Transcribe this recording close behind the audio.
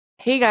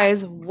Hey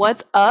guys,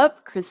 what's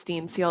up?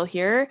 Christine Seal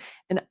here,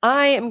 and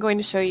I am going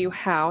to show you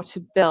how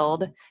to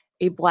build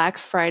a Black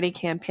Friday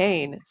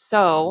campaign.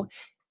 So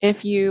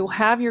if you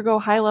have your Go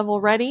High Level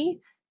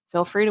ready,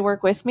 feel free to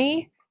work with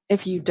me.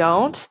 If you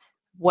don't,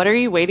 what are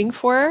you waiting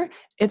for?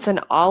 It's an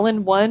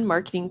all-in-one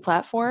marketing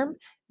platform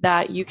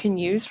that you can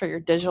use for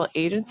your digital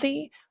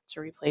agency to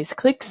replace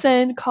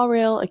Clicksend,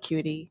 Callrail,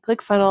 Acuity,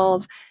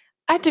 Clickfunnels,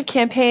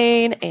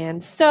 ActiveCampaign,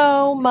 and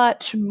so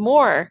much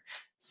more.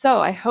 So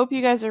I hope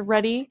you guys are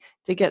ready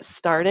to get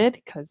started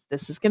because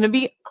this is going to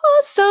be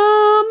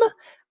awesome.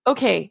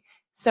 Okay,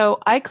 so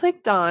I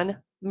clicked on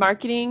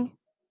marketing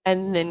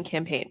and then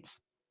campaigns.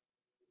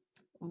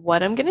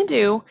 What I'm going to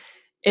do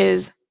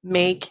is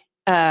make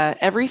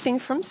everything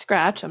from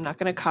scratch. I'm not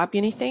going to copy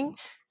anything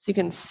so you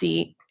can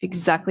see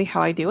exactly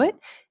how I do it.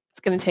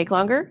 It's going to take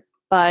longer,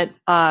 but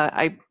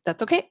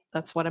that's okay.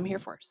 That's what I'm here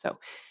for. So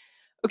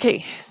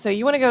okay, so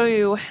you want to go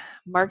to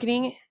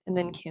marketing and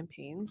then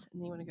campaigns,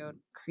 and then you want to go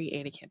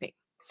create a campaign.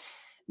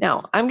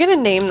 Now, I'm going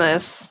to name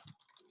this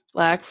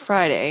Black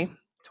Friday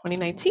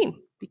 2019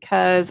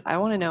 because I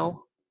want to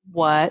know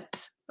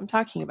what I'm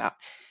talking about.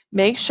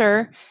 Make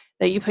sure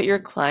that you put your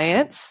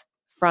clients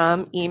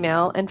from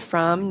email and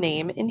from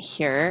name in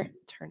here.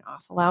 Turn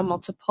off allow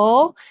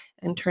multiple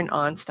and turn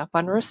on stop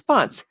on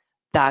response.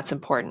 That's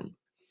important.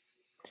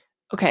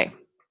 Okay,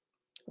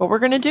 what we're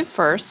going to do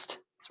first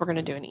is we're going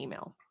to do an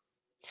email.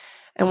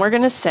 And we're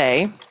going to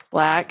say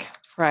Black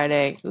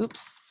Friday,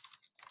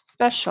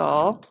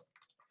 special.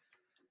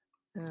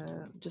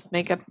 Just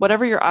make up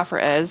whatever your offer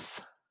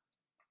is.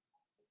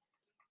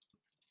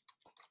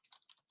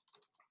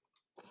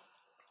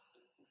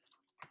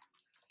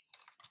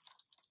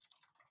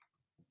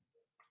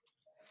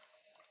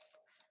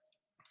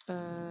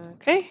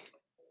 Okay.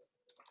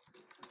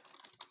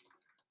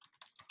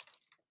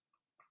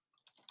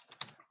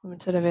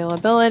 Limited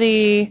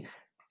availability.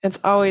 It's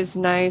always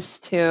nice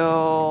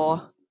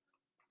to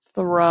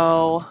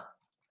throw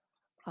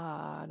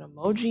an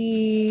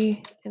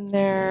emoji in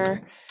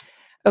there.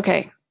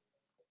 Okay,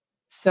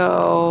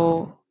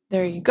 so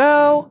there you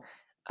go.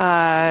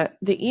 The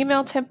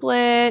email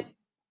template,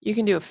 you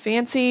can do a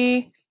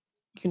fancy,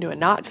 you can do a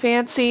not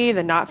fancy.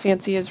 The not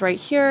fancy is right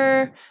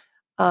here.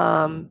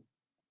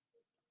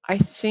 I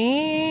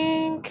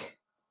think,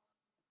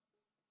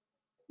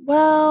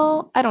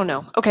 well, I don't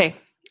know. Okay,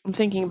 I'm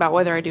thinking about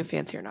whether I do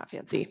fancy or not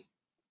fancy.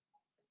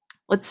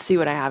 Let's see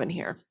what I have in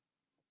here.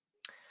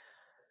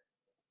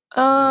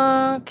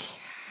 Okay.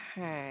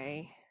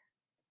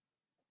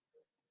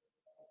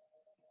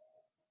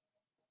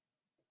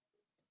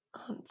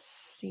 Let's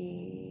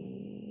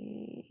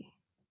see.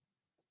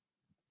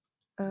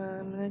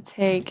 I'm gonna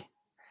take.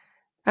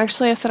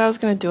 Actually, I said I was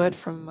gonna do it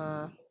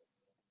from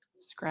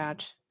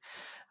scratch.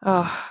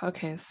 Oh,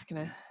 okay. It's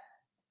gonna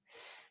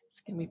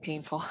be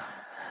painful.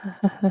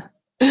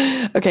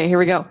 Okay, here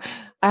we go.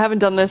 I haven't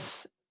done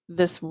this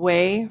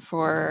way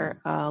for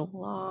a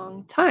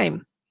long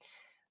time,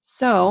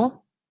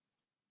 so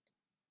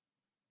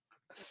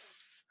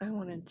I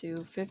want to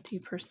do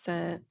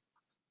 50%.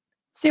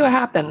 See what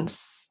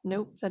happens.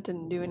 Nope, that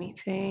didn't do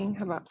anything.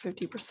 How about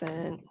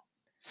 50%?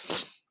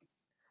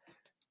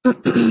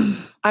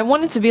 I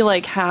want it to be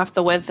like half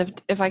the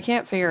width. If I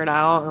can't figure it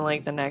out in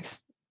like the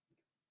next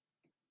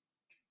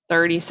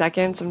 30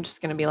 seconds, I'm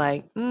just gonna be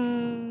like,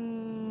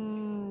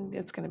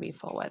 it's gonna be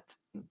full width.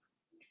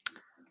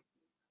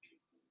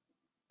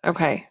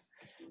 Okay,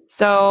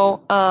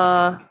 so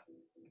I'm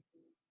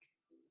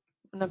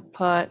gonna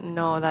put,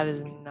 no, that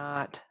is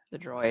not the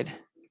droid.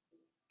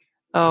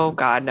 Oh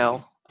God,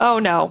 no. Oh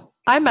no,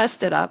 I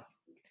messed it up.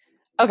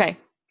 Okay.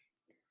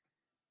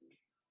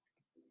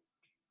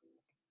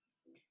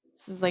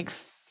 This is like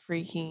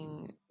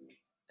freaking,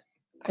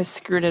 I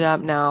screwed it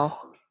up now.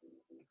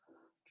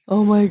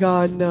 Oh my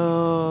God,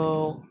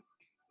 no.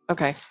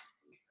 Okay.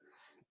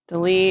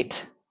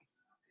 Delete.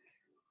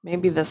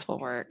 Maybe this will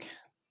work.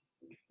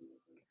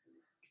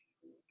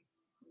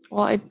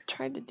 Well, I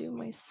tried to do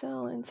my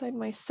cell inside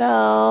my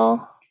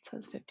cell. It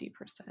says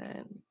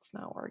 50%. It's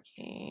not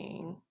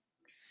working.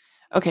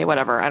 Okay,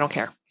 whatever. I don't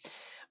care.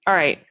 All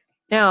right.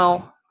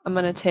 Now I'm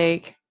going to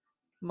take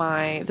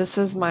this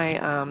is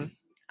my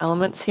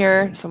elements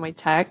here. So my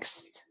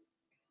text.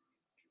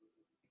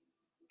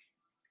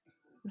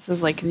 This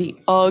is like the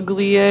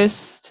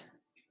ugliest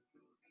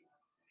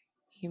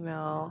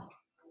email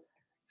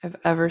I've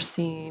ever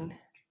seen.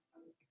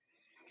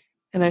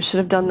 And I should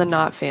have done the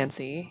not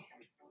fancy.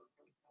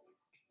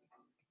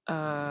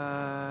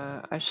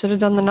 I should have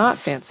done the not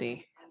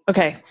fancy.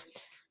 Okay,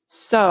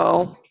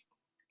 so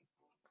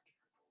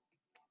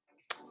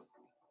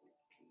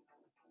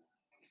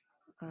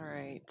all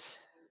right.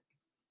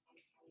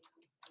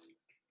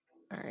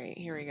 All right,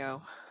 here we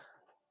go.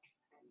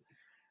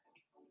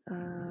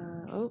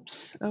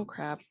 Oops, oh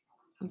crap.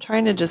 I'm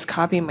trying to just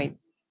copy my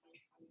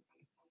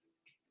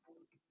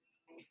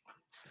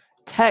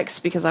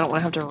text because I don't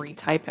want to have to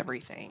retype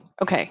everything.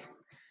 Okay.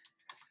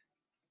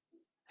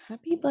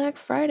 Happy Black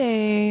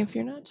Friday. If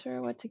you're not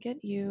sure what to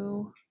get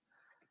you,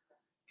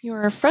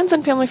 your friends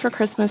and family for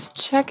Christmas,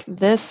 check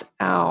this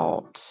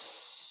out.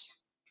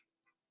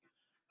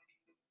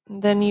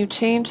 Then you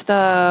change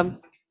the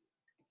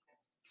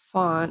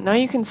font. Now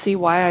you can see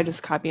why I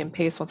just copy and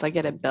paste once I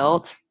get it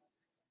built.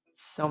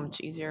 It's so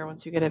much easier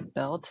once you get it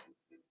built.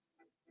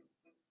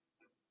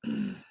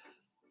 Oh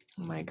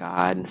my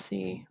God,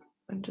 see,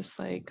 I'm just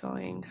like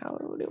going, how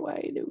do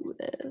I do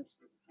this?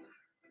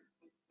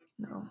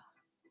 No,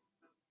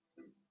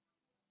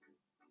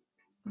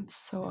 it's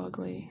so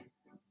ugly.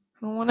 I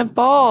don't want it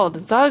bald,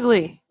 it's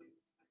ugly.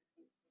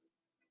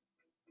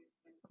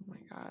 Oh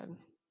my God,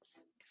 it's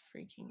a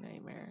freaking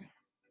nightmare.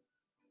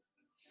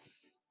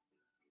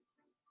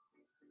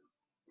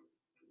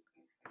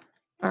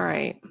 All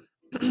right.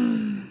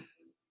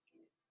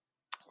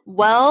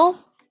 Well,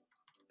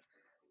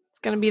 it's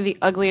gonna be the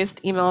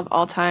ugliest email of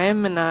all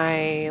time, and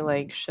I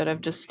like should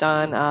have just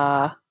done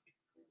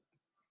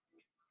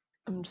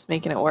I'm just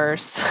making it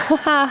worse.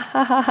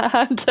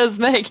 I'm just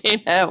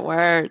making it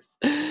worse.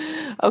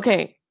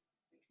 Okay,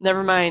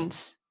 never mind.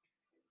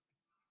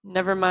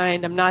 Never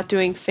mind. I'm not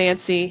doing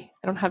fancy.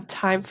 I don't have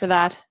time for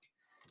that.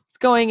 It's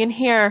going in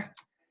here.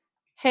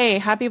 Hey,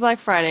 happy Black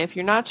Friday. If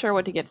you're not sure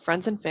what to get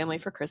friends and family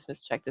for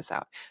Christmas, check this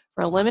out.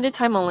 For a limited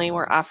time only,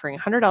 we're offering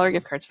 $100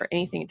 gift cards for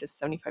anything at just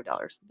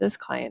 $75. This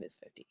client is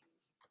 $50.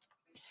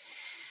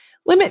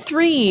 Limit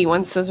 3.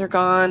 Once those are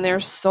gone, they're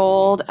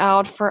sold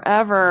out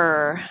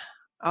forever.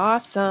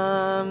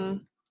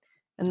 Awesome.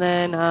 And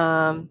then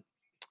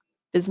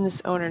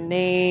business owner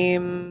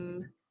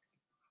name.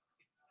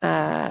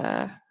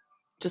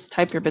 Just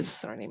type your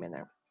business owner name in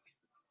there.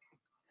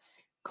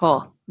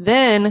 Cool.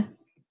 Then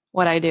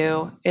what I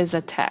do is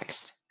a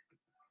text.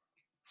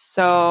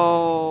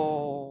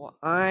 So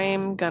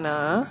I'm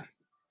gonna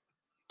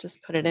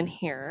just put it in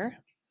here,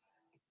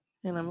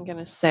 and I'm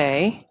gonna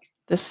say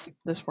this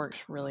works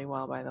really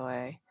well, by the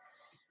way.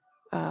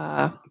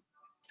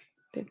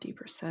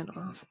 50%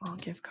 off all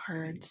gift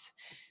cards.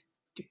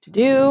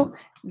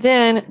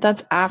 Then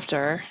that's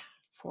after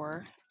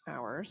 4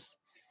 hours.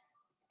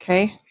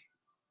 Okay.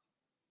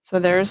 So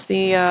there's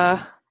the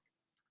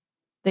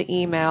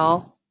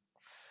email.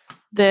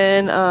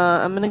 Then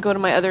I'm gonna go to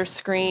my other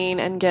screen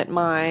and get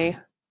my.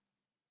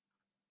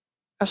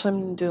 Actually,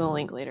 I'm gonna do the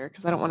link later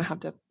because I don't want to have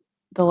to.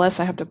 The less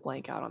I have to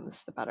blank out on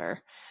this, the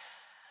better.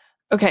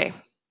 Okay.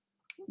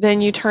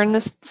 Then you turn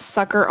this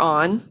sucker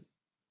on.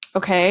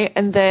 Okay,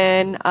 and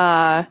then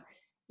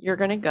you're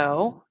gonna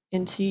go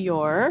into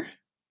your.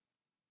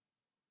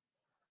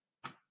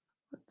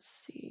 Let's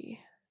see.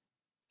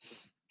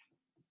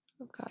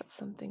 I've got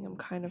something I'm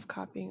kind of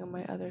copying on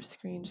my other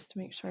screen just to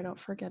make sure I don't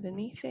forget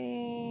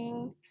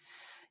anything.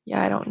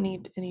 Yeah, I don't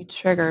need any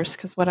triggers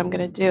because what I'm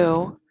gonna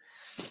do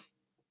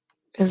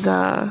is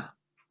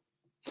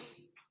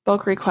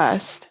bulk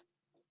request,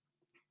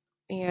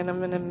 and I'm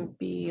gonna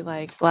be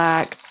like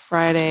Black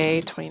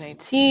Friday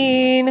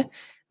 2019. I'm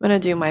gonna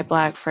do my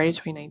Black Friday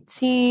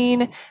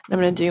 2019. I'm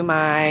gonna do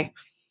my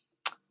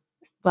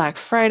Black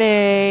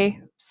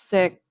Friday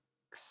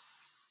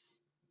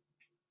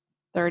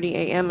 6:30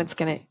 a.m. It's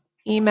gonna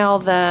email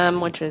them,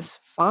 which is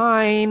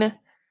fine.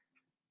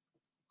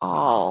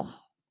 All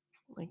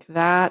like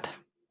that.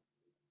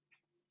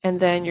 And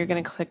then you're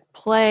gonna click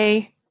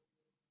play.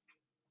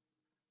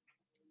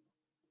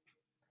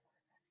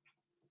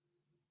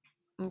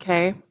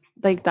 Okay,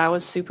 like that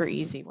was super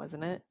easy,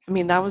 wasn't it? I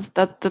mean,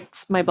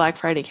 that's my Black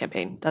Friday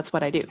campaign. That's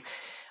what I do.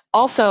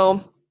 Also,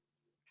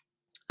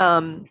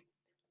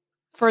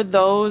 for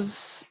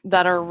those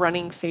that are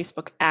running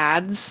Facebook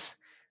ads,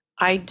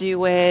 I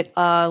do it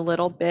a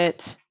little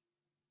bit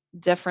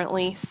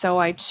differently. So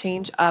I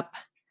change up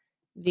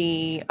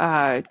the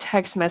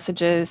text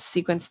messages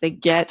sequence they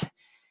get.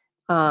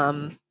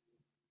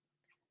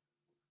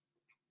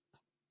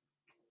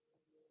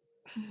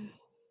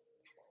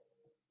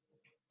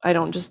 I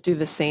don't just do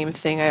the same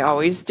thing I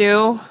always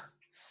do.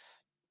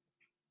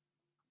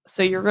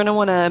 So you're going to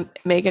want to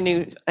make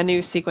a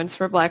new sequence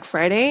for Black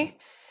Friday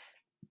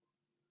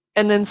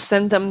and then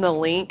send them the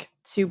link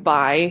to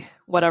buy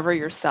whatever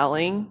you're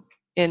selling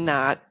in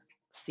that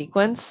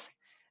sequence.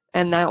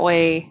 And that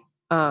way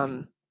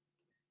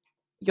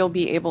you'll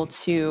be able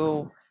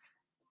to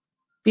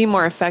be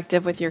more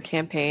effective with your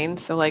campaign.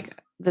 So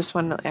like this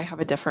one, I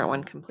have a different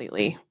one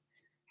completely.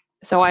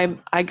 So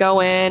I go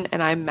in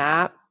and I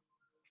map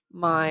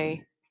my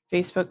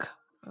Facebook.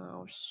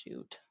 Oh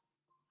shoot,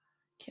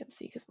 can't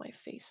see because my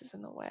face is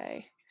in the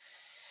way.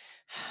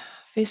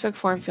 Facebook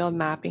form field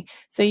mapping.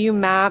 So you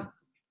map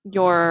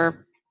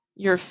your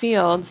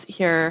fields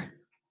here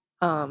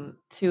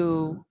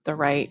to the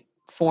right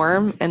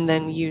form, and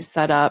then you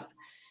set up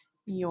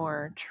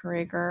your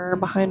trigger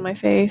behind my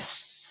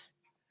face.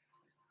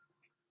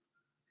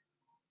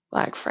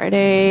 Black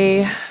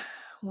Friday.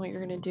 What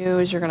you're gonna do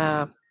is you're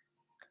gonna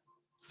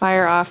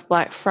fire off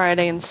Black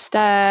Friday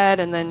instead,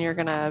 and then you're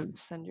gonna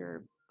send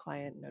your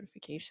client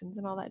notifications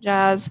and all that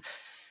jazz.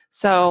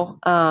 So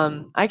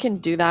I can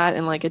do that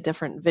in like a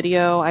different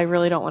video. I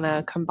really don't want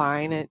to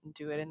combine it and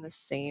do it in the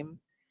same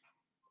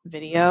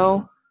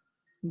video,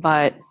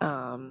 but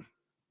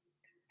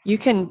you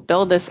can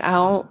build this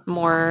out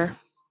more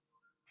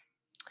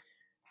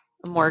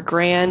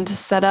grand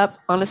setup.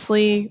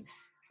 Honestly,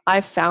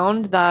 I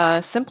found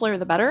the simpler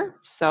the better.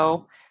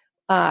 So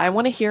I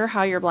want to hear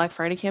how your Black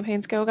Friday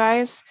campaigns go,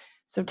 guys.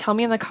 So tell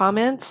me in the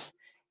comments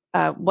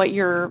what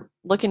you're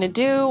looking to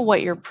do,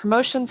 what your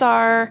promotions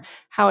are,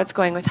 how it's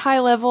going with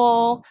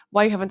HighLevel,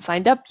 why you haven't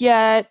signed up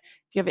yet.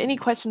 If you have any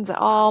questions at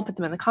all, put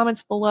them in the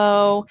comments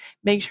below.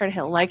 Make sure to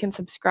hit like and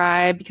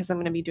subscribe because I'm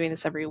going to be doing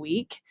this every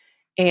week.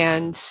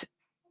 And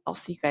I'll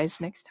see you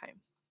guys next time.